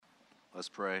Let's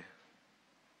pray.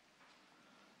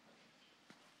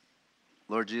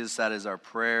 Lord Jesus, that is our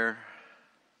prayer.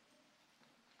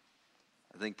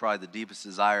 I think probably the deepest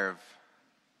desire of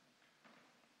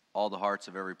all the hearts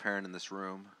of every parent in this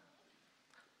room,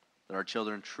 that our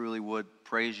children truly would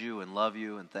praise you and love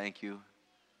you and thank you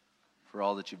for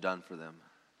all that you've done for them.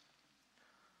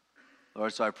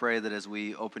 Lord, so I pray that as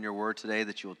we open your word today,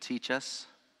 that you will teach us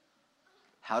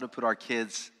how to put our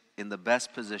kids in the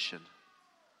best position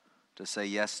to say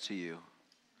yes to you.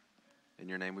 In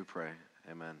your name we pray.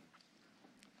 Amen.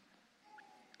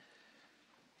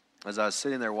 As I was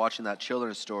sitting there watching that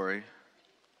children's story,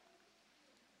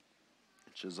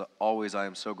 which is always, I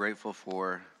am so grateful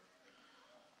for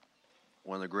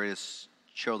one of the greatest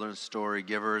children's story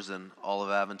givers in all of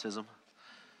Adventism.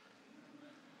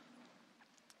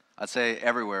 I'd say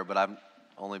everywhere, but I've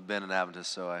only been an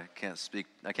Adventist, so I can't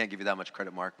give you that much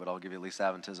credit, Mark, but I'll give you at least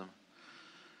Adventism.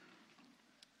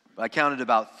 But I counted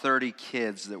about 30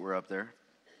 kids that were up there.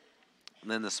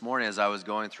 And then this morning, as I was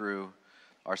going through,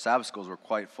 our Sabbath schools were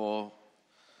quite full.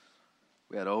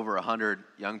 We had over 100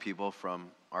 young people from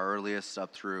our earliest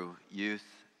up through youth.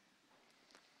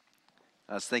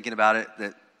 I was thinking about it,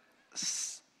 that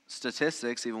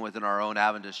statistics, even within our own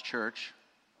Adventist church,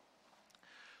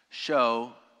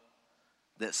 show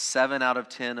that 7 out of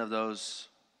 10 of those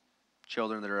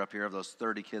children that are up here, of those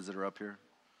 30 kids that are up here,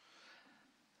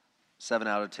 7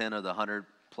 out of 10 of the 100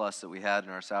 plus that we had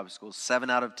in our Sabbath schools, 7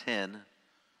 out of 10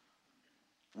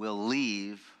 will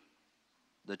leave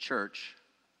the church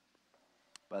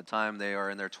by the time they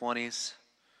are in their 20s.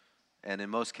 And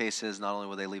in most cases, not only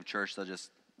will they leave church, they'll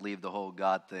just leave the whole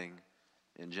God thing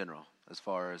in general, as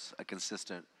far as a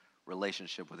consistent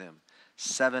relationship with him.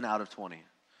 7 out of 20.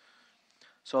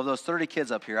 So of those 30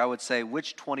 kids up here, I would say,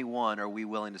 which 21 are we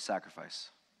willing to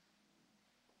sacrifice?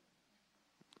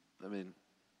 I mean,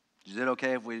 is it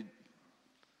okay if we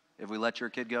let your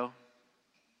kid go?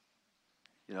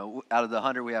 You know, out of the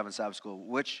 100 we have in Sabbath school,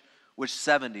 which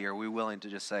 70 are we willing to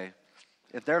just say,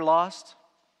 if they're lost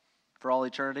for all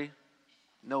eternity,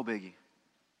 no biggie?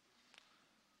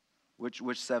 Which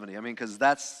 70? I mean, because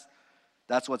that's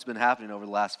what's been happening over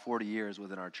the last 40 years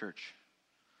within our church.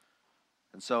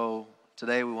 And so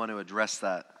today we want to address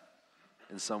that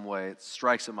in some way. It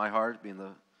strikes at my heart, being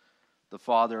the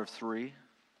father of 3,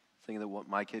 thinking that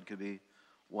my kid could be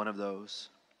one of those.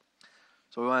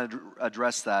 So we want to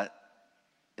address that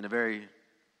in a very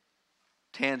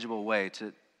tangible way,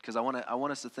 because I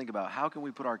want us to think about how can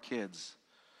we put our kids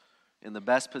in the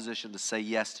best position to say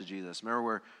yes to Jesus.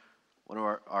 Remember, one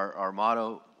of our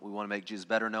motto, we want to make Jesus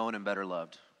better known and better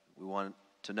loved. We want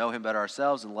to know him better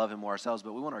ourselves and love him more ourselves,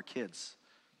 but we want our kids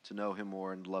to know him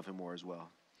more and love him more as well.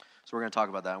 So we're going to talk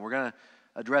about that. And we're going to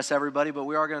address everybody, but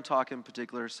we are going to talk in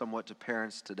particular somewhat to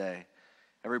parents today.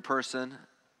 Every person,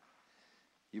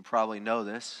 you probably know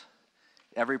this,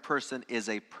 every person is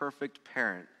a perfect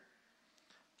parent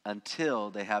until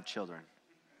they have children,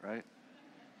 right?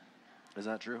 Is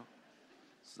that true?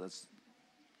 So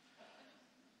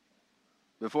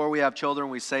before we have children,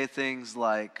 we say things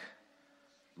like,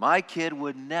 my kid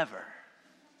would never.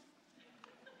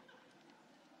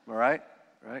 All right?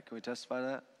 Right? Can we testify to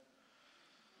that?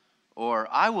 Or,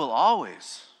 I will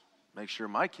always make sure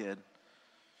my kid.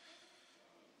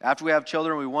 After we have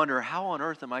children, we wonder, how on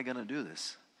earth am I going to do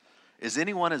this? Is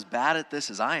anyone as bad at this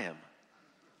as I am?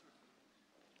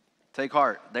 Take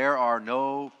heart. There are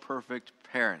no perfect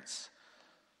parents.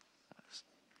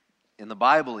 In the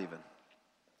Bible even,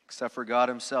 except for God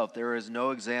himself, there is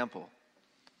no example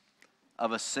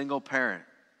of a single parent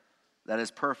that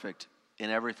is perfect in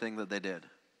everything that they did.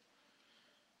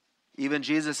 Even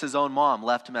Jesus, his own mom,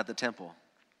 left him at the temple.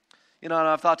 You know, and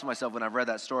I've thought to myself when I've read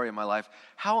that story in my life,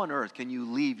 how on earth can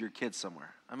you leave your kids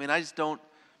somewhere? I mean, I just don't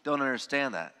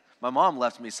understand that. My mom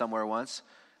left me somewhere once,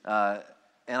 and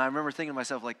I remember thinking to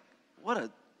myself, like, what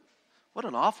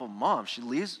an awful mom. She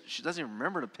leaves, she doesn't even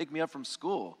remember to pick me up from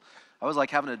school. I was like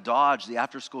having to dodge the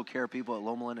after-school care people at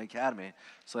Loma Linda Academy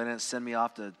so they didn't send me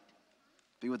off to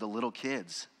be with the little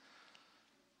kids.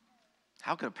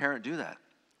 How could a parent do that?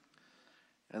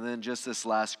 And then just this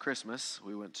last Christmas,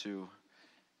 we went to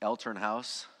Eltern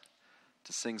House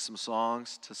to sing some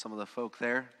songs to some of the folk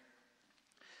there.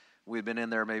 We'd been in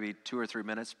there maybe 2 or 3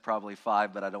 minutes, probably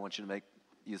 5, but I don't want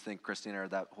you think Christine are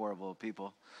that horrible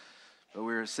people. But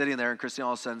we were sitting there, and Christine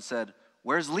all of a sudden said,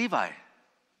 "Where's Levi?"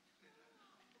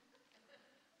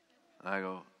 And I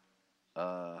go,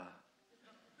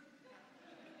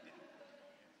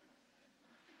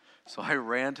 So I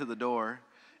ran to the door,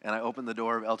 and I opened the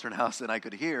door of Eltern House, and I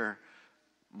could hear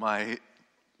my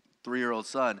 3-year-old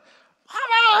son,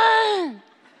 "Mommy!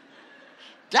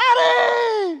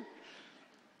 Daddy!"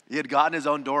 He had gotten his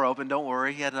own door open. Don't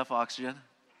worry, he had enough oxygen.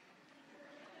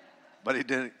 But he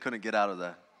couldn't get out of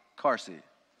the car seat.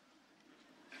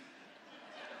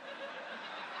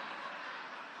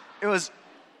 It was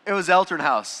Eltern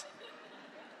House.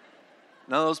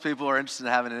 None of those people are interested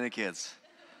in having any kids.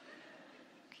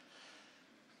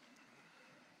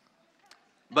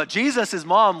 But Jesus'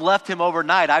 mom left him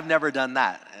overnight. I've never done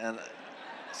that, and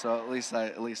so at least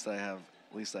I have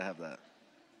that.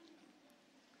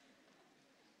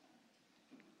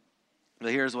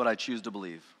 But here's what I choose to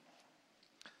believe.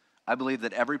 I believe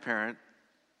that every parent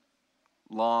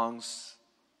longs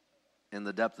in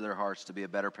the depth of their hearts to be a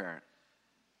better parent.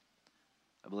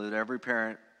 I believe that every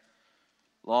parent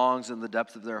longs in the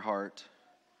depth of their heart,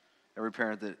 every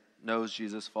parent that knows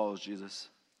Jesus, follows Jesus,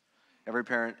 every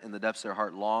parent in the depths of their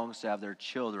heart longs to have their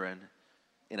children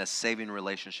in a saving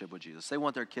relationship with Jesus. They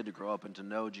want their kid to grow up and to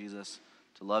know Jesus,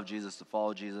 to love Jesus, to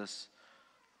follow Jesus,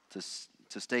 to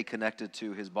stay connected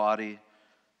to his body,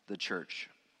 the church.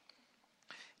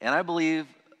 And I believe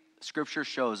Scripture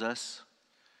shows us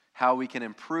how we can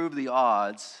improve the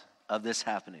odds of this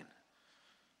happening.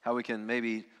 How we can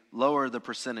maybe lower the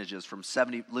percentages from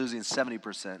losing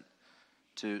 70%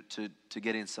 to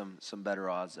getting some better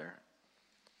odds there.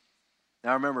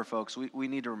 Now remember, folks, we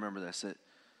need to remember this,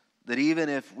 that even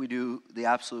if we do the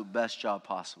absolute best job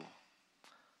possible,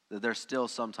 that there's still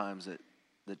sometimes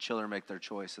that children make their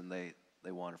choice and they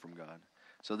want it from God.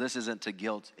 So this isn't to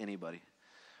guilt anybody.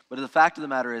 But the fact of the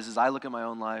matter is I look at my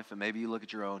own life, and maybe you look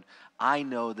at your own, I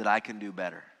know that I can do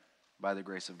better by the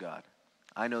grace of God.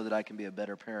 I know that I can be a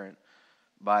better parent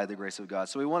by the grace of God.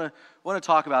 So we want to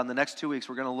talk about in the next 2 weeks,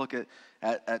 we're going to look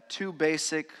at two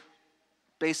basic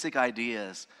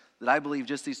ideas that I believe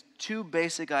just these two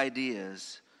basic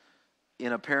ideas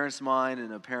in a parent's mind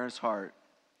and a parent's heart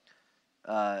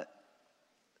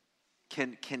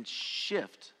can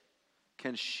shift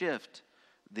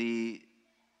the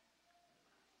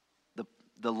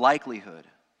likelihood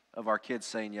of our kids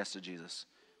saying yes to Jesus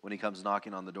when he comes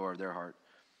knocking on the door of their heart.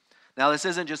 Now, this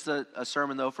isn't just a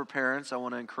sermon, though, for parents. I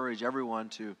want to encourage everyone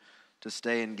to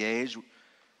stay engaged,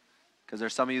 because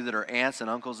there's some of you that are aunts and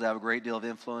uncles that have a great deal of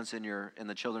influence in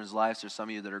the children's lives. There's some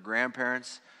of you that are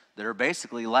grandparents that are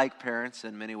basically like parents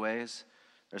in many ways.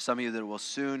 There's some of you that will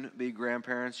soon be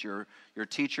grandparents, your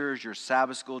teachers, your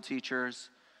Sabbath school teachers,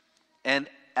 and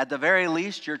at the very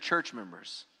least, your church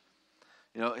members.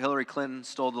 You know, Hillary Clinton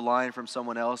stole the line from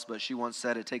someone else, but she once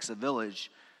said it takes a village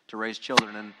to raise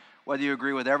children. And whether you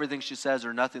agree with everything she says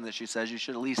or nothing that she says,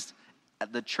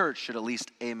 the church should at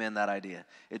least amen that idea.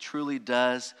 It truly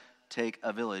does take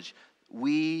a village.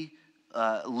 We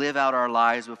live out our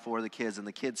lives before the kids, and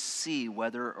the kids see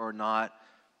whether or not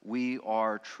we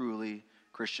are truly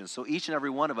Christians. So each and every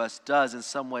one of us does in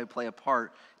some way play a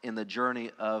part in the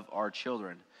journey of our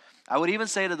children. I would even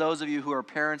say to those of you who are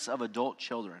parents of adult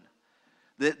children,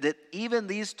 that even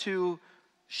these two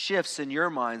shifts in your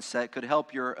mindset could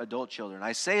help your adult children.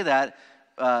 I say that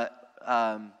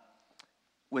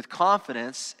with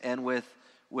confidence and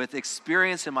with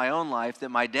experience in my own life, that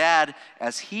my dad,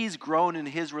 as he's grown in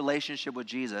his relationship with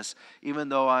Jesus, even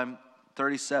though I'm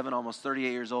 37, almost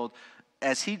 38 years old,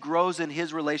 as he grows in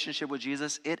his relationship with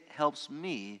Jesus, it helps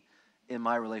me in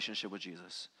my relationship with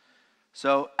Jesus.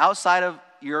 So outside of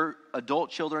your adult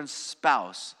children's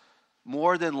spouse,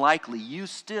 more than likely, you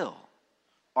still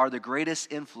are the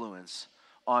greatest influence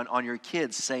on your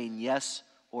kids saying yes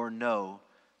or no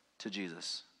to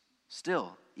Jesus.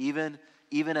 Still, even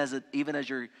as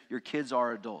your kids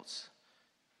are adults.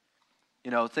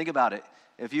 You know, think about it.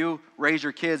 If you raise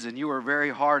your kids and you were very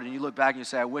hard and you look back and you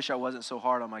say, I wish I wasn't so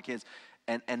hard on my kids,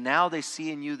 and now they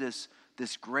see in you this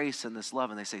grace and this love,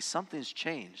 and they say, something's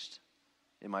changed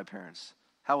in my parents.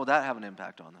 How will that have an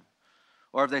impact on them?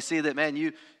 Or if they see that, man,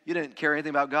 you didn't care anything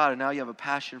about God and now you have a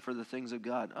passion for the things of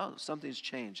God. Oh, something's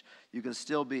changed. You can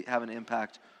still have an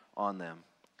impact on them.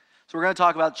 So we're going to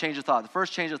talk about change of thought. The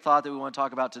first change of thought that we want to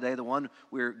talk about today, the one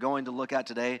we're going to look at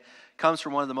today, comes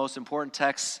from one of the most important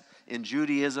texts in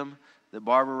Judaism that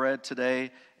Barbara read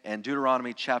today, and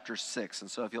Deuteronomy chapter 6.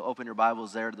 And so if you'll open your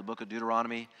Bibles there to the book of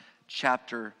Deuteronomy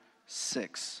chapter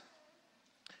 6.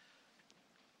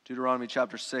 Deuteronomy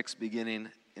chapter 6, beginning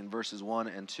in verses 1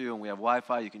 and 2, and we have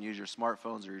Wi-Fi. You can use your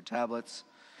smartphones or your tablets.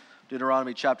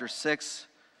 Deuteronomy chapter 6,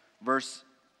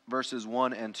 verses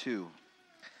 1 and 2.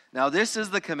 Now this is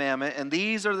the commandment, and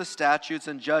these are the statutes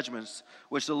and judgments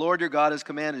which the Lord your God has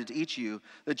commanded to each you,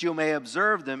 that you may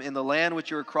observe them in the land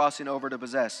which you are crossing over to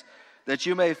possess, that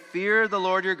you may fear the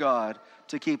Lord your God,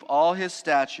 to keep all his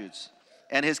statutes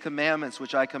and his commandments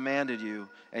which I commanded you,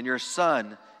 and your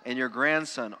son and your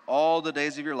grandson all the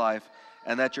days of your life,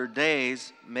 and that your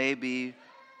days may be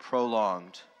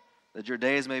prolonged. that your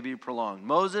days may be prolonged.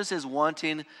 Moses is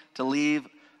wanting to leave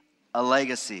a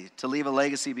legacy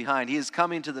behind. He is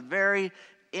coming to the very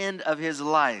end of his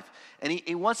life. And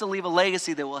he wants to leave a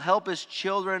legacy that will help his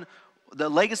children. The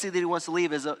legacy that he wants to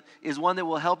leave is one that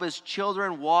will help his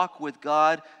children walk with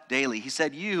God daily. He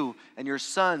said, you and your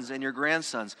sons and your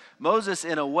grandsons. Moses,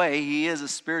 in a way, he is a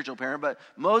spiritual parent, but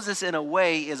Moses, in a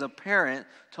way, is a parent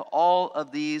to all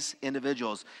of these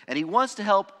individuals. And he wants to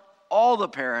help all the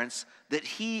parents that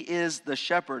he is the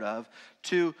shepherd of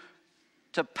to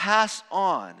pass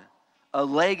on a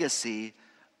legacy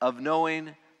of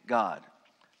knowing God.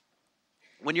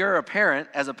 When you're a parent,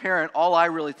 as a parent, all I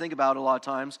really think about a lot of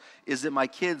times is that my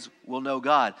kids will know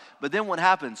God. But then what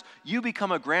happens? You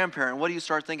become a grandparent. What do you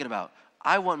start thinking about?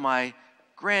 I want my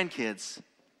grandkids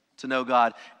to know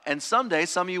God. And someday,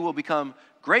 some of you will become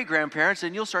great-grandparents,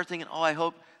 and you'll start thinking, oh, I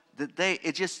hope that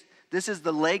this is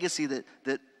the legacy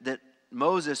that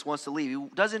Moses wants to leave. He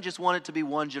doesn't just want it to be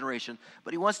one generation,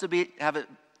 but he wants to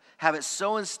have it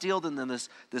so instilled in them,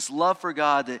 this love for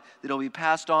God, that it'll be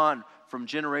passed on from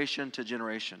generation to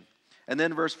generation. And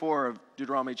then verse 4 of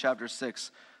Deuteronomy chapter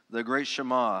 6, the great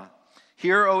Shema.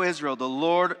 Hear, O Israel, the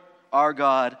Lord our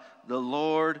God, the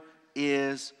Lord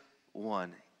is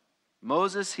one.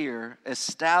 Moses here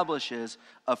establishes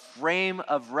a frame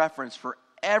of reference for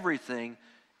everything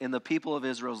in the people of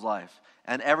Israel's life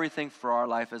and everything for our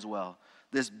life as well.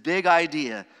 This big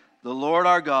idea, the Lord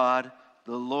our God,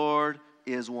 the Lord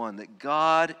is one, that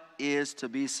God is to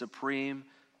be supreme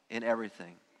in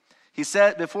everything. He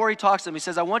said, before he talks to them, he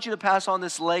says, I want you to pass on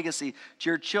this legacy to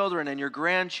your children and your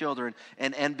grandchildren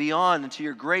and beyond, and to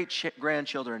your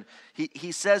great-grandchildren.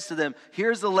 He says to them,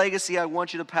 here's the legacy I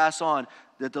want you to pass on,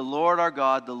 that the Lord our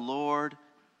God, the Lord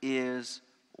is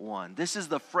one. This is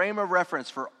the frame of reference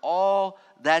for all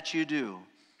that you do,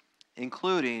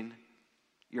 including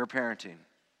your parenting.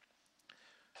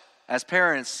 As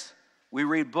parents, we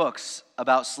read books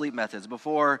about sleep methods.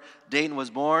 Before Dayton was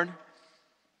born,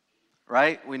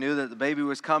 right? We knew that the baby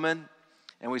was coming,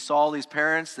 and we saw all these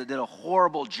parents that did a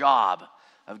horrible job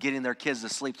of getting their kids to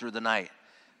sleep through the night.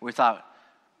 We thought,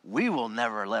 we will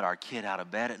never let our kid out of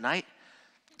bed at night.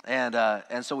 And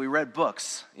so we read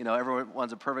books. You know,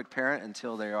 everyone's a perfect parent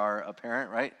until they are a parent,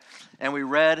 right? And we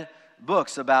read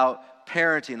books about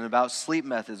parenting and about sleep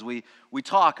methods. We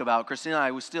talk about, Christina and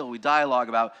I, we dialogue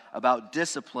about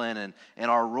discipline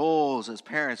and our roles as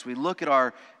parents. We look at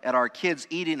our kids'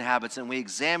 eating habits, and we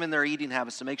examine their eating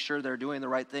habits to make sure they're doing the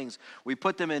right things. We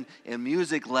put them in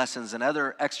music lessons and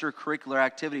other extracurricular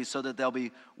activities so that they'll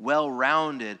be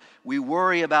well-rounded. We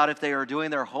worry about if they are doing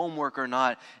their homework or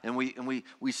not, and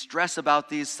we stress about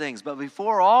these things. But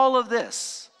before all of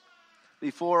this,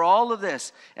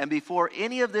 and before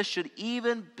any of this should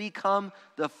even become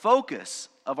the focus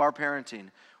of our parenting,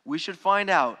 we should find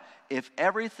out if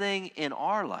everything in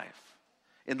our life,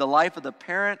 in the life of the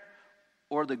parent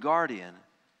or the guardian,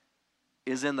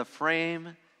 is in the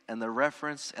frame and the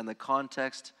reference and the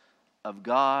context of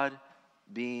God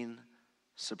being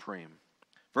supreme.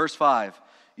 Verse 5,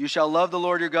 you shall love the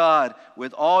Lord your God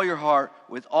with all your heart,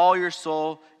 with all your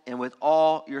soul, and with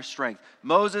all your strength.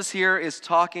 Moses here is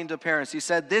talking to parents. He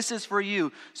said, this is for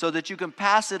you so that you can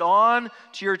pass it on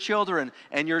to your children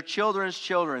and your children's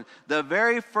children. The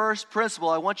very first principle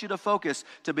I want you to focus,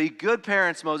 to be good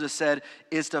parents, Moses said,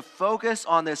 is to focus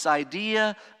on this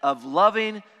idea of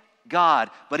loving God.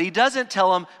 But he doesn't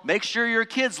tell them, make sure your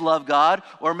kids love God,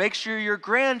 or make sure your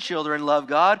grandchildren love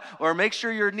God, or make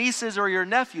sure your nieces or your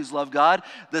nephews love God.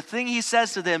 The thing he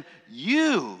says to them,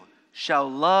 you shall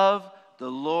love the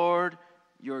Lord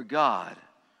your God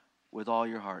with all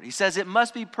your heart. He says it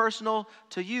must be personal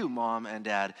to you, mom and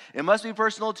dad. It must be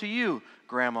personal to you,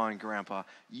 grandma and grandpa.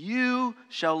 You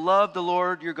shall love the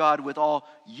Lord your God with all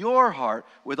your heart,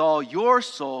 with all your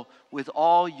soul, with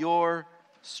all your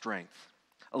strength.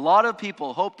 A lot of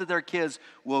people hope that their kids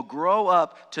will grow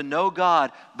up to know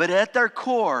God, but at their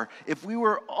core, if we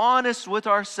were honest with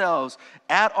ourselves,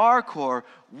 at our core,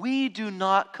 we do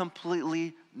not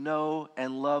completely know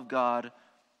and love God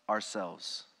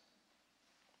ourselves.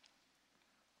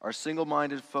 Our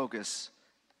single-minded focus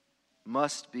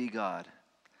must be God.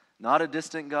 Not a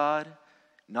distant God,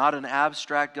 not an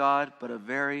abstract God, but a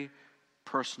very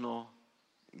personal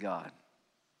God.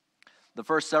 The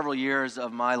first several years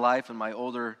of my life and my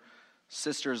older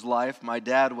sister's life, my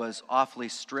dad was awfully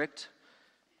strict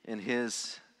in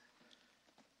his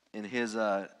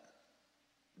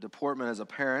deportment as a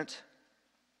parent.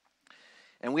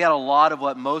 And we had a lot of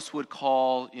what most would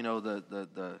call,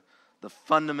 the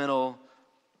fundamental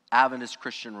Adventist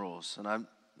Christian rules. And I'm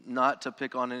not to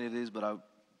pick on any of these, but I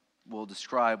will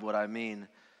describe what I mean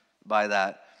by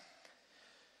that.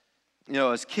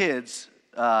 as kids,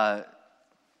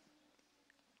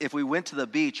 if we went to the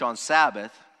beach on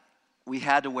Sabbath, we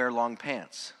had to wear long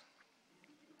pants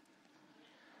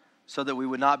so that we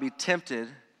would not be tempted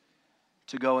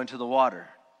to go into the water.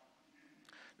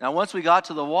 Now, once we got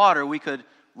to the water, we could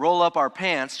roll up our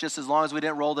pants just as long as we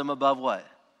didn't roll them above what?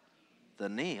 The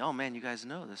knee. Oh, man, you guys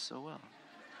know this so well.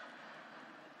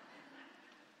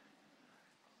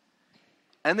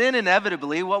 And then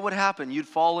inevitably, what would happen? You'd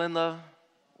fall in the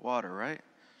water, right?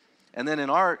 And then in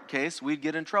our case, we'd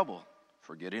get in trouble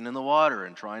for getting in the water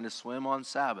and trying to swim on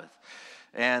Sabbath.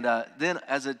 And then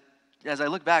as I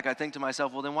look back, I think to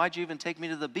myself, well, then why'd you even take me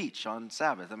to the beach on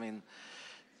Sabbath? I mean,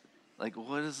 like,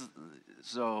 what is...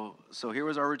 So here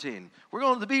was our routine. We're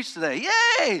going to the beach today.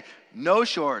 Yay! No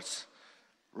shorts.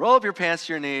 Roll up your pants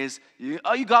to your knees. You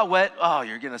got wet. Oh,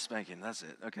 you're getting a spanking. That's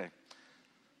it. Okay.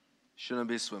 Shouldn't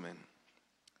be swimming.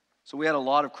 So we had a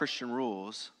lot of Christian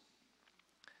rules,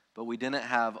 but we didn't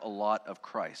have a lot of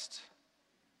Christ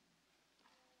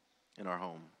in our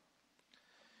home.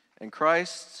 And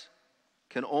Christ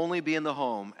can only be in the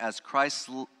home as Christ's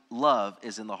love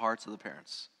is in the hearts of the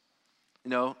parents.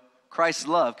 Christ's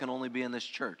love can only be in this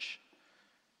church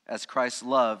as Christ's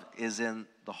love is in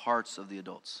the hearts of the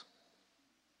adults.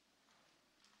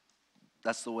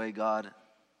 That's the way God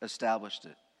established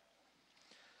it.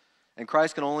 And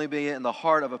Christ can only be in the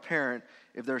heart of a parent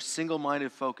if their single-minded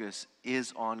focus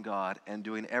is on God and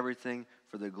doing everything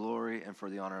for the glory and for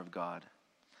the honor of God.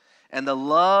 And the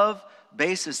love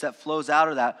basis that flows out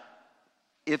of that,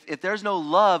 if there's no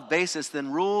love basis,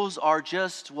 then rules are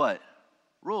just what?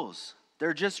 Rules.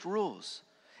 They're just rules.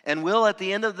 And will, at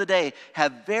the end of the day,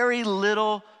 have very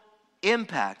little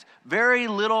impact, very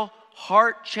little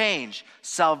heart change,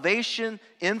 salvation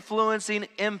influencing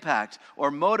impact,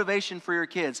 or motivation for your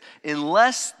kids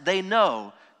unless they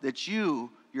know that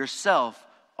you yourself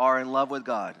are in love with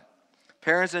God.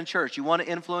 Parents in church, you want to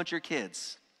influence your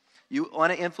kids. You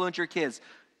want to influence your kids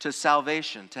to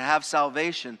salvation, to have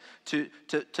salvation, to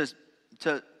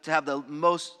have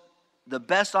the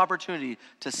best opportunity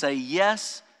to say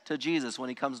yes to Jesus when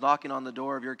he comes knocking on the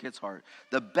door of your kid's heart.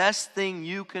 The best thing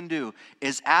you can do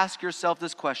is ask yourself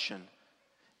this question: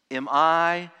 am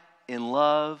I in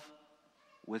love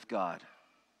with God?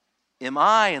 Am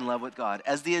I in love with God?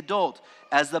 As the adult,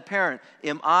 as the parent,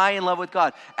 am I in love with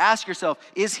God? Ask yourself,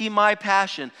 is he my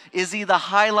passion? Is he the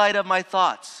highlight of my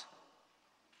thoughts?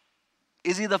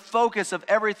 Is he the focus of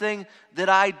everything that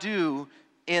I do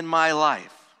in my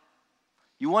life?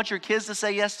 You want your kids to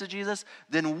say yes to Jesus?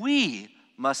 Then we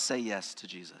must say yes to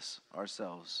Jesus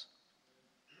ourselves.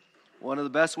 One of the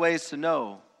best ways to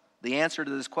know the answer to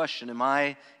this question, am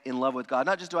I in love with God?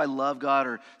 Not just do I love God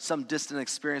or some distant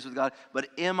experience with God, but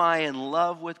am I in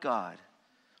love with God?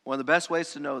 One of the best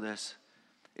ways to know this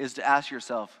is to ask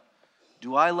yourself,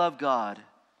 do I love God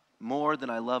more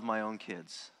than I love my own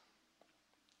kids?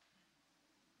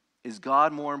 Is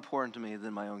God more important to me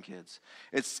than my own kids?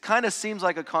 It kind of seems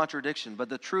like a contradiction, but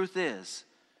the truth is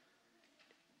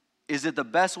that the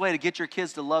best way to get your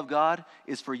kids to love God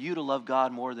is for you to love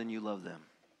God more than you love them.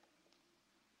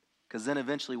 Because then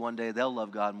eventually one day they'll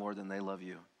love God more than they love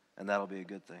you, and that'll be a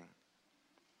good thing.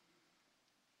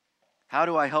 How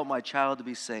do I help my child to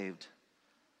be saved?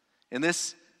 In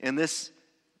this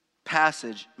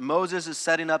passage, Moses is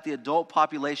setting up the adult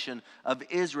population of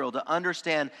Israel to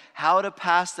understand how to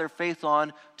pass their faith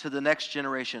on to the next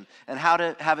generation and how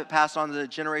to have it passed on to the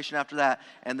generation after that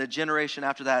and the generation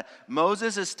after that.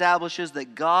 Moses establishes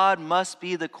that God must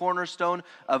be the cornerstone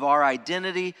of our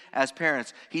identity as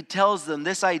parents. He tells them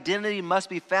this identity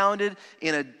must be founded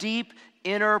in a deep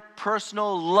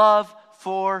interpersonal love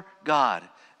for God.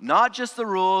 Not just the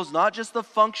rules, not just the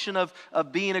function of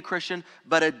being a Christian,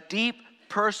 but a deep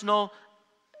personal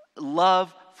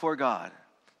love for God.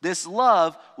 This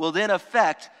love will then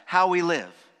affect how we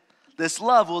live. This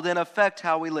love will then affect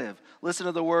how we live. Listen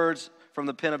to the words from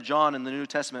the pen of John in the New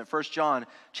Testament. 1 John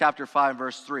chapter 5,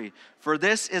 verse 3. For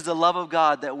this is the love of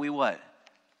God that we what?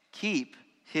 Keep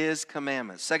his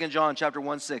commandments. 2 John chapter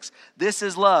 1, 6. This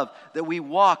is love, that we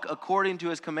walk according to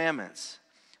his commandments.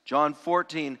 John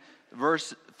 14,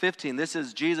 verse 15, this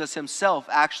is Jesus himself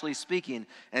actually speaking.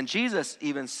 And Jesus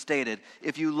even stated,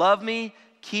 if you love me,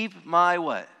 keep my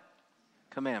what?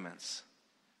 Commandments.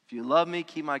 If you love me,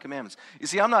 keep my commandments. You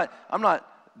see, I'm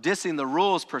not dissing the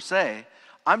rules per se.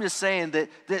 I'm just saying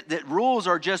that rules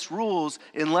are just rules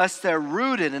unless they're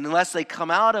rooted and unless they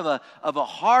come out of a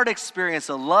hard experience,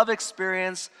 a love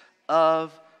experience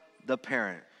of the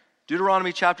parent.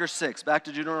 Deuteronomy chapter 6, back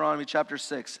to Deuteronomy chapter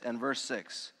 6 and verse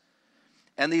 6.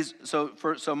 And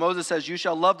so Moses says, you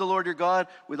shall love the Lord your God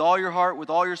with all your heart, with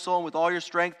all your soul, and with all your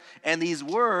strength. And these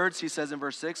words, he says in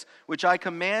verse 6, which I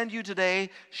command you today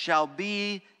shall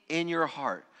be in your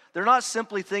heart. They're not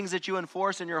simply things that you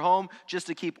enforce in your home just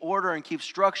to keep order and keep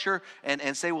structure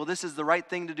and say, well, this is the right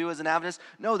thing to do as an Adventist.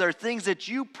 No, they're things that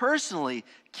you personally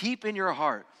keep in your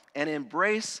heart and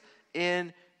embrace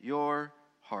in your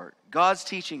heart. God's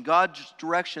teaching, God's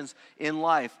directions in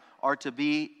life are to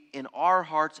be in our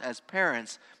hearts as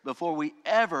parents before we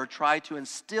ever try to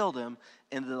instill them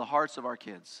into the hearts of our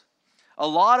kids. A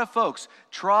lot of folks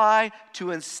try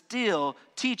to instill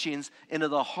teachings into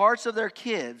the hearts of their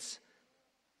kids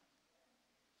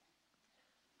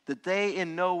that they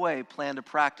in no way plan to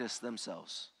practice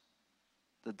themselves.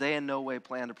 But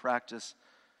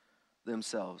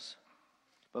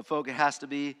folk, it has to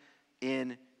be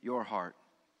in your heart,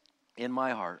 in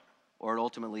my heart, or it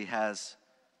ultimately has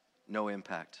no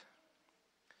impact.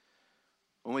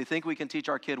 When we think we can teach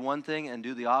our kid one thing and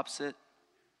do the opposite,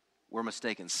 we're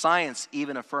mistaken. Science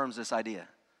even affirms this idea,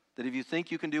 that if you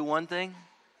think you can do one thing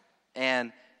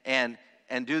and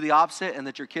do the opposite and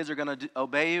that your kids are going to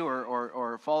obey you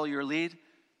or follow your lead,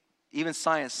 even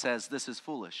science says this is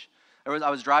foolish. I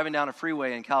was driving down a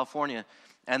freeway in California,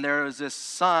 and there was this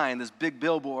sign, this big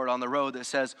billboard on the road that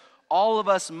says, all of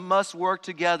us must work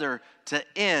together to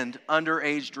end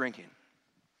underage drinking.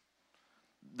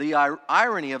 The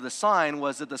irony of the sign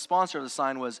was that the sponsor of the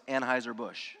sign was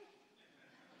Anheuser-Busch.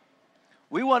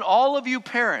 We want all of you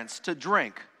parents to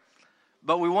drink,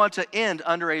 but we want to end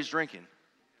underage drinking.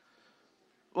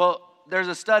 Well, there's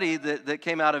a study that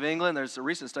came out of England. There's a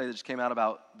recent study that just came out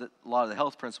about that a lot of the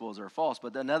health principles are false.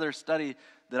 But another study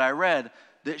that I read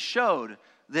that showed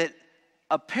that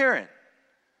a parent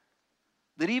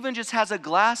that even just has a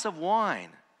glass of wine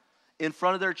in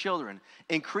front of their children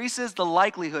increases the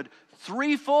likelihood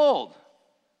threefold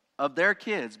of their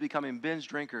kids becoming binge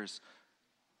drinkers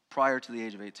prior to the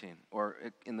age of 18 or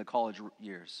in the college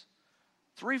years.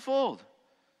 Threefold.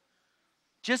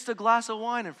 Just a glass of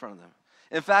wine in front of them.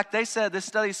 In fact, this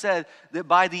study said that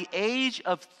by the age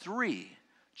of 3,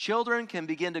 children can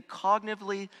begin to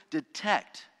cognitively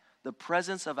detect the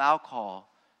presence of alcohol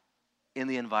in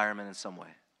the environment in some way.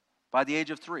 By the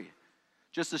age of 3.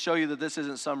 Just to show you that this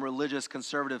isn't some religious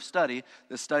conservative study,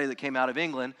 this study that came out of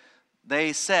England,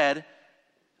 they said,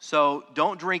 so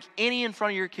don't drink any in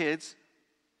front of your kids,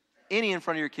 and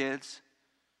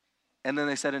then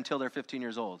they said until they're 15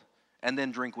 years old. And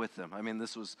then drink with them. I mean,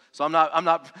 this was, so I'm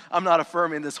not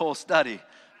affirming this whole study.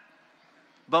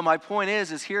 But my point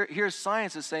is here's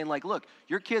science is saying, like, look,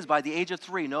 your kids by the age of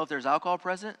 3 know if there's alcohol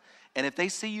present, and if they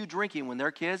see you drinking when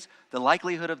they're kids, the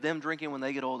likelihood of them drinking when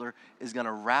they get older is going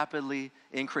to rapidly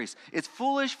increase. It's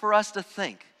foolish for us to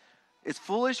think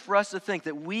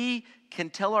that we can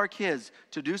tell our kids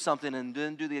to do something and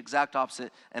then do the exact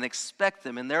opposite and expect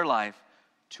them in their life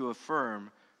to affirm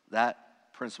that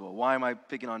principle. Why am I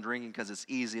picking on drinking? Because it's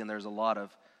easy and there's a lot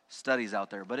of studies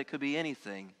out there. But it could be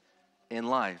anything in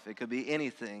life. It could be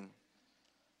anything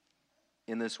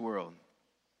in this world.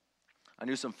 I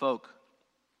knew some folk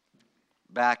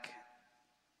back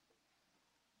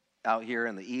out here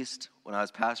in the east when I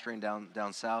was pastoring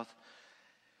down south.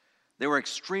 They were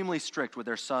extremely strict with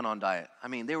their son on diet. I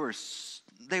mean, they were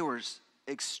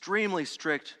extremely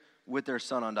strict with their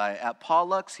son on diet. At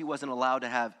potlucks, he wasn't allowed to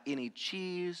have any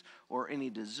cheese or any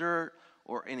dessert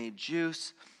or any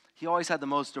juice. He always had the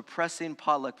most depressing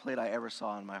potluck plate I ever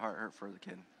saw, and my heart hurt for the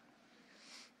kid.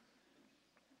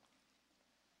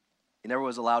 He never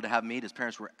was allowed to have meat. His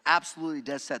parents were absolutely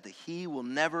dead set that he will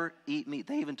never eat meat.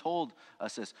 They even told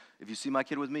us this, if you see my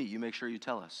kid with meat, you make sure you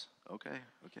tell us. Okay.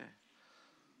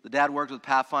 The dad worked with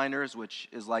Pathfinders, which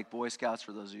is like Boy Scouts,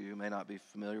 for those of you who may not be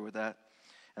familiar with that.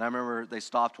 And I remember they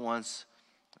stopped once,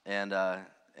 and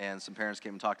some parents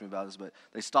came and talked to me about this, but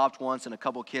they stopped once, and a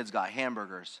couple kids got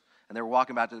hamburgers. And they were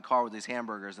walking back to the car with these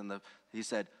hamburgers, and he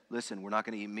said, listen, we're not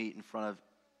going to eat meat and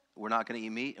we're not going to eat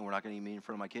meat in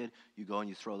front of my kid. You go and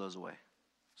you throw those away.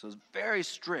 So it's very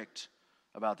strict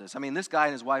about this. I mean, this guy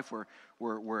and his wife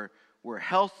were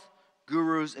health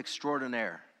gurus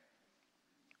extraordinaire.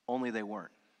 Only they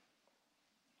weren't.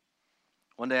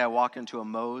 One day I walked into a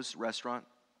Moe's restaurant.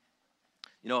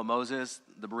 You know what Moe's is?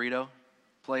 The burrito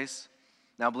place.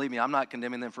 Now, believe me, I'm not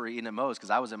condemning them for eating at Moe's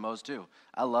because I was at Moe's too.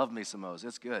 I love me some Moe's.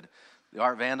 It's good. The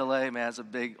Art Vandelay, man, it's a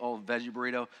big old veggie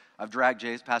burrito. I've dragged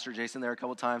Pastor Jason there a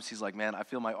couple times. He's like, man, I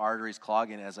feel my arteries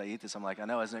clogging as I eat this. I'm like, I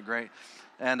know, isn't it great?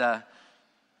 And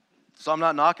so I'm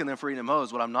not knocking them for eating at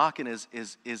Moe's. What I'm knocking is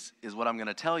what I'm going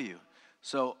to tell you.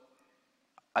 So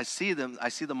I see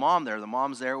the mom there. The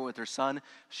mom's there with her son.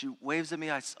 She waves at me.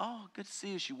 Oh, good to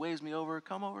see you. She waves me over.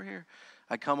 Come over here.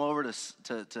 I come over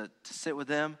to sit with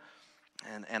them,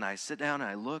 and I sit down and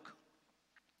I look,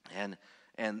 and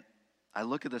I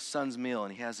look at the son's meal,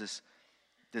 and he has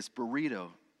this burrito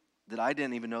that I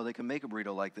didn't even know they could make a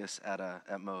burrito like this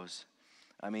at Moe's.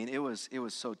 I mean, it was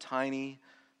so tiny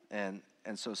and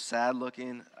so sad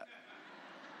looking.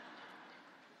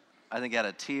 I think it had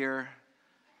a tear.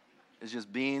 It's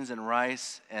just beans and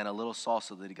rice and a little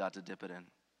salsa that he got to dip it in.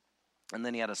 And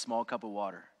then he had a small cup of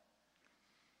water.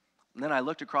 And then I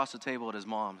looked across the table at his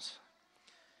mom's,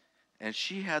 and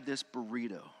she had this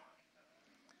burrito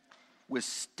with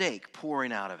steak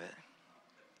pouring out of it.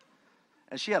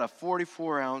 And she had a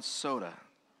 44-ounce soda.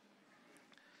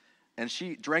 And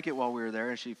she drank it while we were there,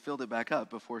 and she filled it back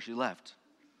up before she left.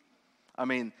 I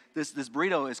mean, this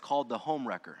burrito is called the Home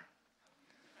Wrecker.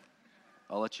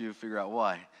 I'll let you figure out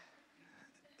why.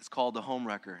 It's called the Home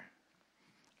Wrecker.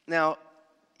 Now,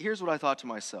 here's what I thought to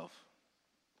myself.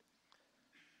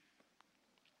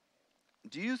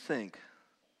 Do you think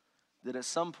that at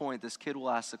some point this kid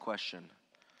will ask the question,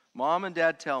 Mom and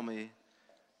Dad tell me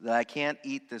that I can't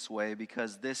eat this way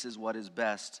because this is what is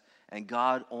best, and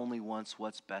God only wants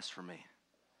what's best for me?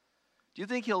 Do you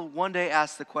think he'll one day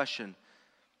ask the question,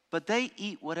 but they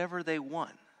eat whatever they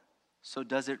want, so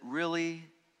does it really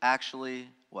actually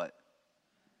what?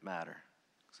 Matter?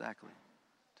 Exactly.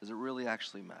 Does it really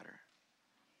actually matter?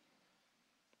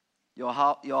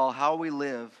 Y'all, how we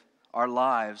live our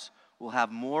lives will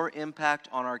have more impact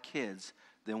on our kids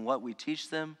than what we teach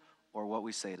them or what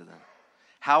we say to them.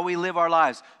 How we live our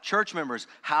lives. Church members,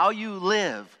 how you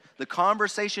live, the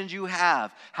conversations you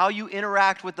have, how you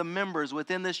interact with the members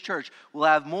within this church will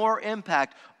have more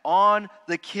impact on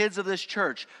the kids of this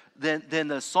church than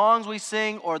the songs we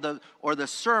sing or the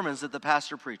sermons that the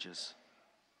pastor preaches.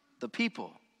 The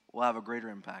people will have a greater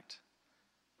impact.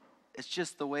 It's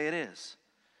just the way it is.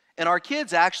 And our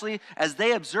kids actually, as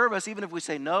they observe us, even if we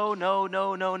say no, no,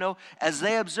 no, no, no, as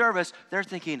they observe us, they're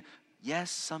thinking, yes,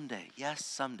 someday, yes,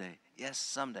 someday, yes,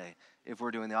 someday, if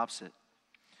we're doing the opposite.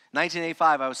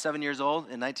 1985, I was 7 years old.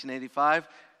 In 1985,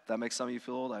 if that makes some of you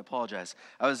feel old, I apologize.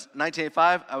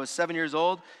 1985, I was 7 years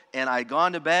old, and I'd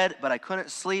gone to bed, but I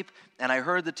couldn't sleep, and I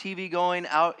heard the TV going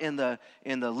out in the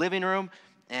living room,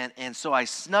 and so I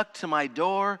snuck to my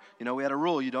door. You know, we had a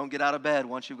rule, you don't get out of bed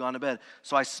once you've gone to bed.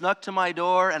 So I snuck to my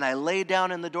door, and I laid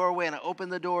down in the doorway, and I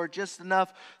opened the door just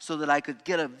enough so that I could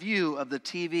get a view of the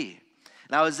TV.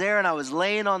 And I was there, and I was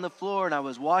laying on the floor, and I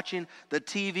was watching the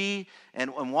TV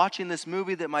and watching this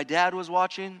movie that my dad was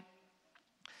watching.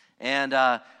 And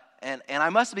I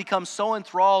must have become so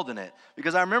enthralled in it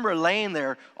because I remember laying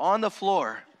there on the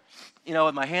floor, you know,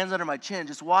 with my hands under my chin,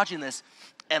 just watching this.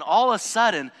 And all of a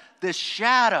sudden, this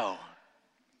shadow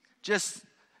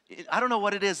I don't know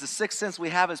what it is, the sixth sense we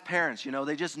have as parents, you know,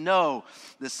 they just know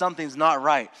that something's not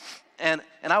right. And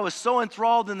I was so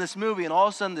enthralled in this movie, and all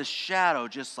of a sudden this shadow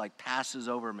just like passes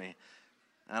over me.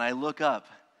 And I look up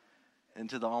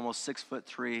into the almost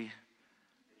 6'3"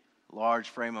 large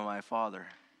frame of my father.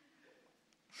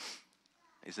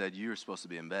 He said, "You're supposed to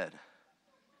be in bed."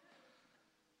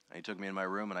 And he took me in my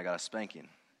room, and I got a spanking.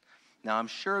 Now, I'm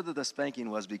sure that the spanking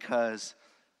was because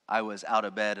I was out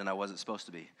of bed and I wasn't supposed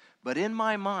to be. But in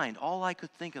my mind, all I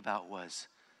could think about was,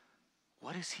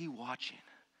 what is he watching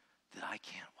that I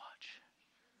can't watch?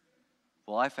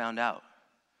 Well, I found out.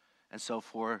 And so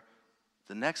for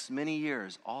the next many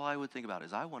years, all I would think about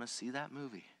is, I want to see that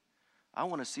movie. I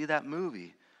want to see that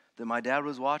movie that my dad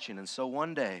was watching. And so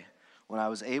one day, when I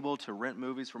was able to rent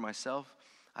movies for myself,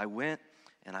 I went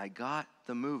and I got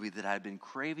the movie that I'd been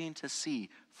craving to see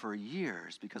for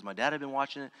years because my dad had been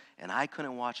watching it and I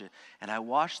couldn't watch it. And I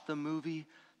watched the movie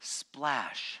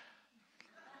Splash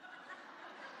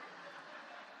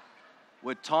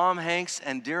with Tom Hanks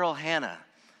and Daryl Hannah.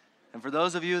 And for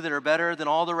those of you that are better than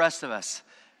all the rest of us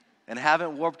and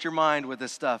haven't warped your mind with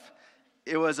this stuff,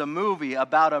 it was a movie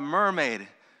about a mermaid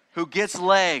who gets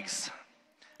legs.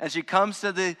 And she comes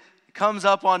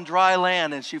up on dry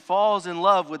land, and she falls in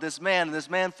love with this man, and this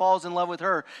man falls in love with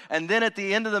her. And then at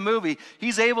the end of the movie,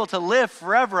 he's able to live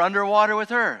forever underwater with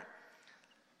her.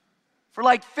 For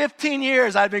like 15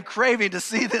 years, I've been craving to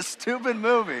see this stupid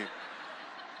movie.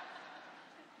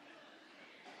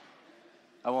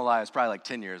 I won't lie, it's probably like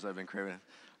 10 years I've been craving it.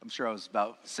 I'm sure I was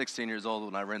about 16 years old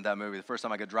when I rented that movie. The first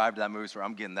time I could drive to that movie store,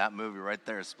 I'm getting that movie right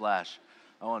there, Splash.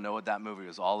 I want to know what that movie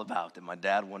was all about that my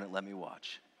dad wouldn't let me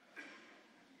watch.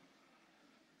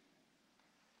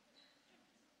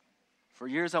 For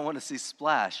years I wanted to see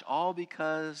Splash, all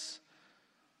because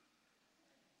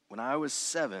when I was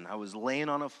 7, I was laying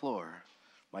on a floor.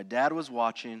 My dad was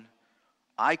watching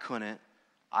I couldn't.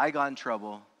 I got in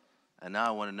trouble, and now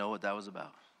I want to know what that was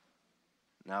about.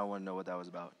 Now I want to know what that was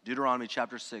about. Deuteronomy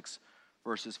chapter 6,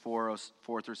 verses 4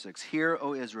 through 6. Hear,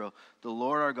 O Israel, the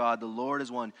Lord our God, the Lord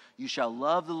is one. You shall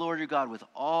love the Lord your God with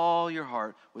all your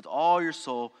heart, with all your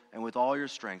soul, and with all your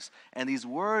strength. And these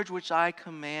words which I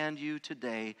command you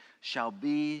today shall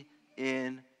be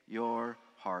in your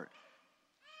heart.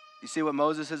 You see what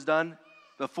Moses has done?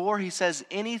 Before he says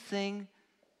anything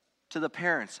to the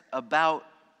parents about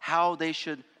how they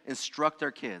should instruct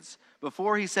their kids,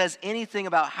 before he says anything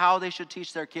about how they should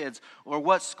teach their kids or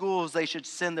what schools they should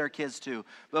send their kids to,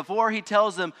 before he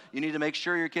tells them, you need to make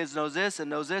sure your kids knows this and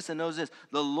knows this and knows this,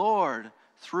 the Lord,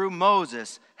 through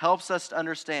Moses, helps us to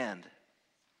understand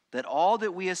that all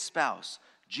that we espouse,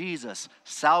 Jesus,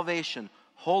 salvation,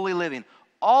 holy living,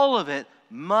 all of it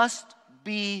must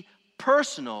be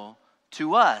personal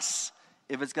to us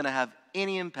if it's going to have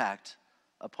any impact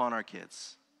upon our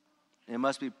kids. It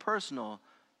must be personal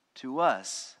to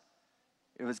us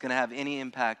if it's going to have any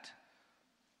impact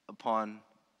upon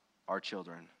our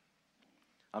children.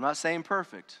 I'm not saying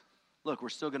perfect. Look, we're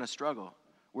still going to struggle.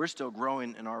 We're still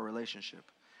growing in our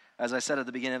relationship. As I said at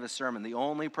the beginning of the sermon, the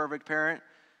only perfect parent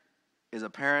is a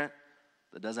parent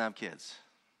that doesn't have kids.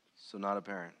 So not a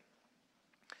parent.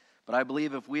 But I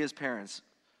believe if we as parents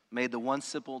made the one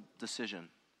simple decision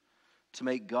to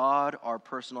make God our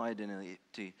personal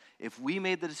identity, if we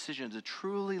made the decision to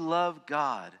truly love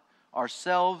God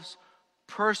ourselves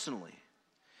personally,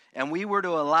 and we were to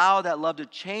allow that love to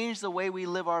change the way we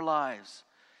live our lives,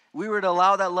 we were to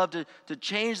allow that love to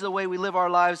change the way we live our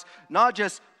lives, not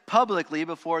just publicly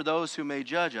before those who may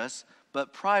judge us,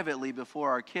 but privately before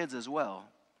our kids as well.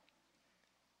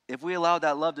 If we allowed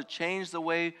that love to change the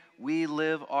way we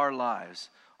live our lives,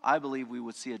 I believe we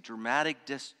would see a dramatic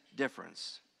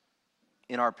difference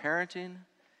in our parenting,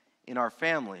 in our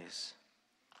families,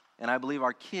 and I believe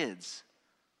our kids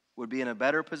would be in a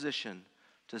better position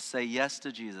to say yes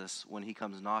to Jesus when he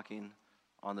comes knocking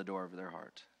on the door of their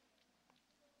heart.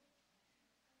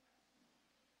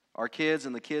 Our kids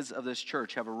and the kids of this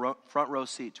church have a front row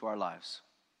seat to our lives.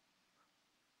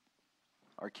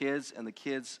 Our kids and the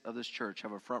kids of this church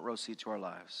have a front row seat to our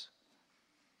lives.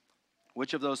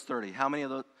 Which of those 30? How many of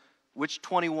those? Which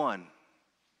 21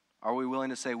 are we willing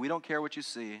to say, we don't care what you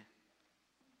see,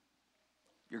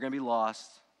 you're going to be lost,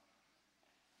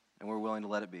 and we're willing to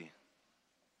let it be?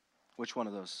 Which one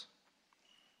of those?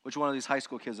 Which one of these high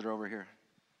school kids that are over here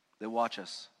that watch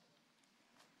us,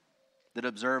 that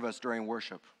observe us during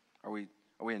worship? Are we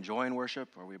enjoying worship?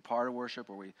 Are we a part of worship?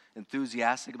 Are we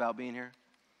enthusiastic about being here?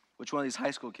 Which one of these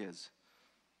high school kids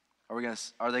are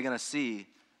they going to see?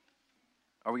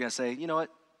 Are we going to say, you know what?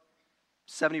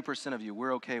 70% of you,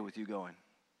 we're okay with you going.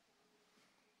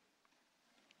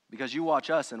 Because you watch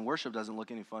us and worship doesn't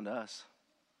look any fun to us.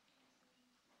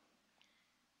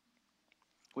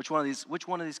 Which one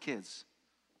of these kids?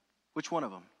 Which one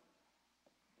of them?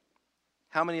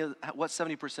 What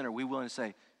 70% are we willing to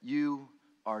say, you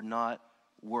are not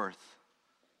worth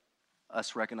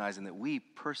us recognizing that we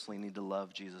personally need to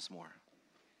love Jesus more?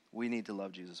 We need to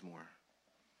love Jesus more.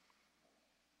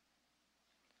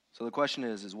 So the question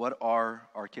is what are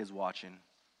our kids watching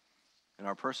in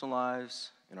our personal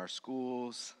lives, in our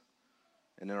schools,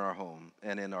 and in our home,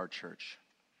 and in our church?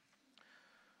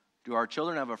 Do our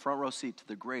children have a front row seat to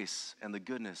the grace and the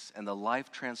goodness and the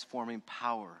life-transforming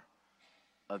power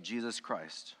of Jesus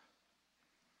Christ?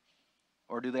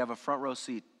 Or do they have a front row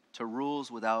seat to rules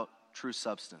without true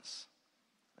substance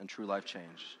and true life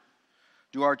change?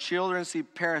 Do our children see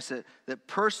parents that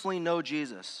personally know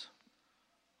Jesus,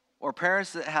 or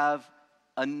parents that have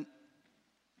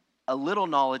a little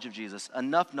knowledge of Jesus,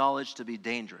 enough knowledge to be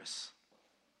dangerous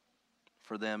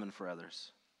for them and for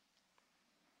others?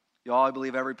 Y'all, I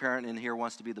believe every parent in here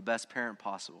wants to be the best parent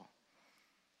possible.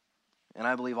 And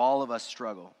I believe all of us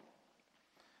struggle.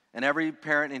 And every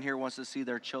parent in here wants to see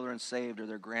their children saved, or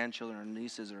their grandchildren, or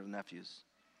nieces, or nephews.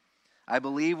 I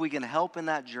believe we can help in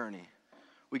that journey.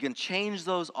 We can change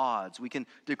those odds. We can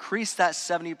decrease that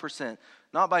 70%,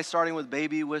 not by starting with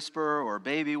Baby Whisper or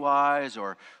Baby Wise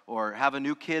or have a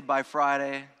new kid by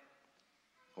Friday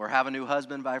or have a new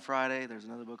husband by Friday. There's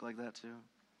another book like that too.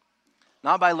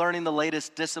 Not by learning the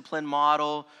latest discipline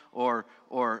model or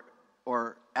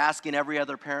asking every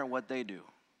other parent what they do.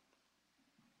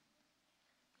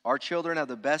 Our children have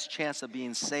the best chance of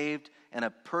being saved and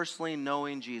of personally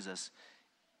knowing Jesus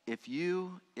if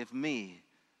me,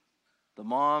 the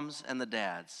moms and the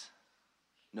dads,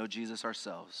 know Jesus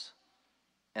ourselves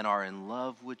and are in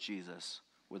love with Jesus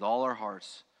with all our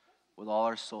hearts, with all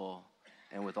our soul,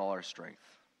 and with all our strength.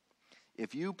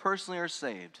 If you personally are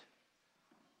saved,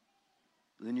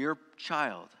 then your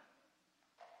child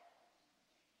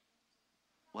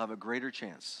will have a greater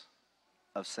chance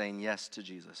of saying yes to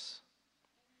Jesus.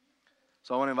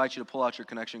 So I want to invite you to pull out your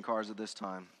connection cards at this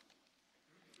time.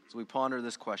 As we ponder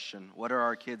this question, what are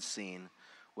our kids seeing?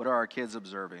 What are our kids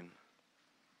observing?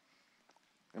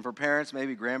 And for parents,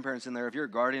 maybe grandparents in there, if you're a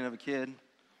guardian of a kid,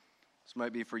 this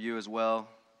might be for you as well.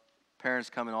 Parents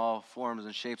come in all forms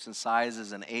and shapes and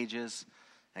sizes and ages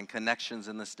and connections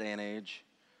in this day and age.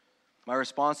 My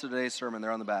response to today's sermon,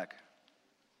 they're on the back.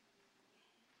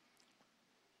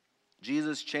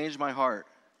 Jesus changed my heart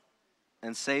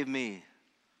and saved me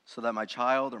so that my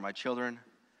child or my children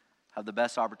have the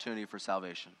best opportunity for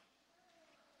salvation.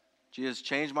 Jesus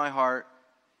changed my heart,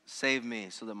 saved me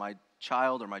so that my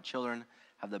child or my children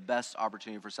have the best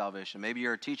opportunity for salvation. Maybe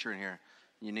you're a teacher in here.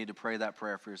 You need to pray that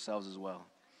prayer for yourselves as well.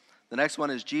 The next one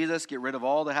is, Jesus, get rid of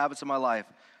all the habits of my life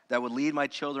that would lead my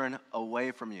children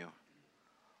away from you.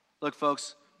 Look,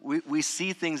 folks, we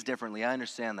see things differently. I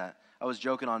understand that. I was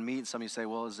joking on meat, and some of you say,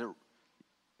 well, is it,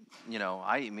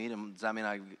 I eat meat, and does that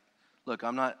mean look,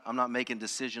 I'm not making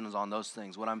decisions on those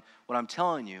things. What I'm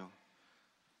telling you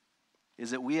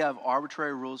is that we have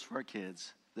arbitrary rules for our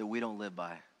kids that we don't live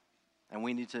by, and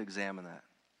we need to examine that.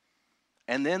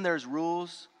 And then there's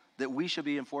rules that we should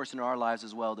be enforcing in our lives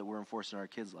as well that we're enforcing in our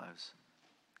kids' lives,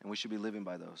 and we should be living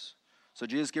by those. So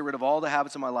Jesus, get rid of all the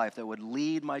habits of my life that would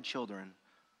lead my children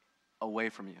away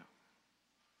from you.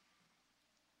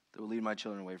 That would lead my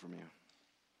children away from you.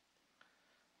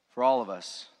 For all of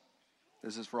us,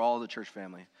 this is for all of the church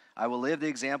family. I will live the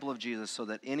example of Jesus so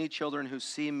that any children who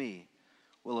see me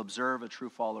will observe a true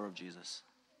follower of Jesus.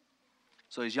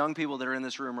 So these young people that are in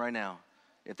this room right now,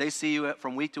 if they see you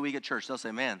from week to week at church, they'll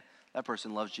say, man, that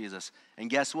person loves Jesus. And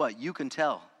guess what? You can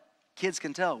tell. Kids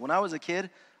can tell. When I was a kid,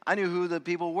 I knew who the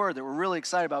people were that were really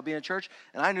excited about being at church,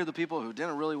 and I knew the people who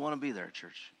didn't really want to be there at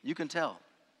church. You can tell.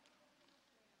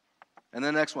 And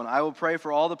the next one, I will pray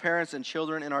for all the parents and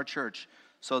children in our church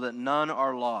so that none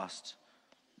are lost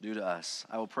due to us.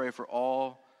 I will pray for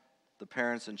all the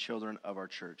parents and children of our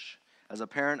church. As a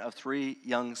parent of 3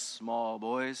 young, small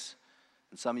boys,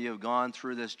 and some of you have gone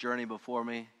through this journey before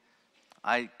me,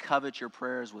 I covet your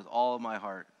prayers with all of my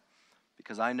heart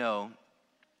because I know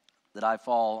that I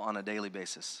fall on a daily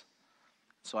basis.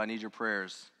 So I need your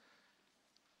prayers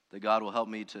that God will help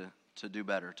me to do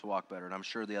better, to walk better. And I'm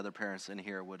sure the other parents in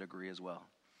here would agree as well.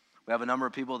 We have a number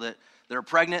of people that are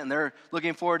pregnant and they're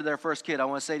looking forward to their first kid. I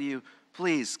want to say to you,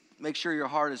 please make sure your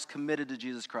heart is committed to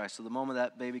Jesus Christ. So the moment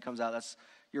that baby comes out, that's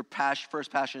your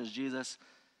first passion is Jesus,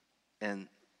 and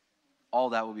all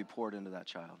that will be poured into that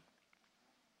child.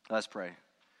 Let's pray.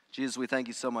 Jesus, we thank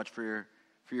you so much for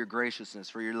your graciousness,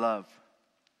 for your love,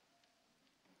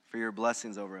 for your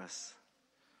blessings over us.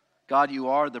 God, you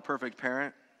are the perfect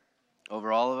parent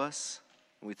over all of us,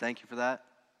 and we thank you for that.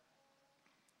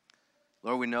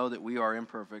 Lord, we know that we are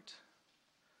imperfect.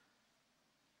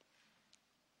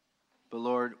 But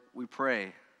Lord, we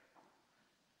pray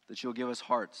that you'll give us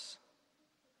hearts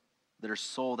that are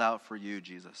sold out for you,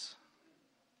 Jesus,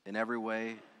 in every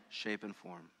way, shape, and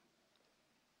form.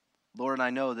 Lord, and I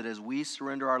know that as we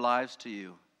surrender our lives to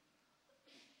you,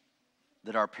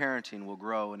 that our parenting will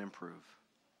grow and improve.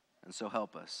 And so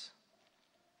help us.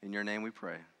 In your name we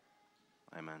pray.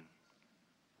 Amen.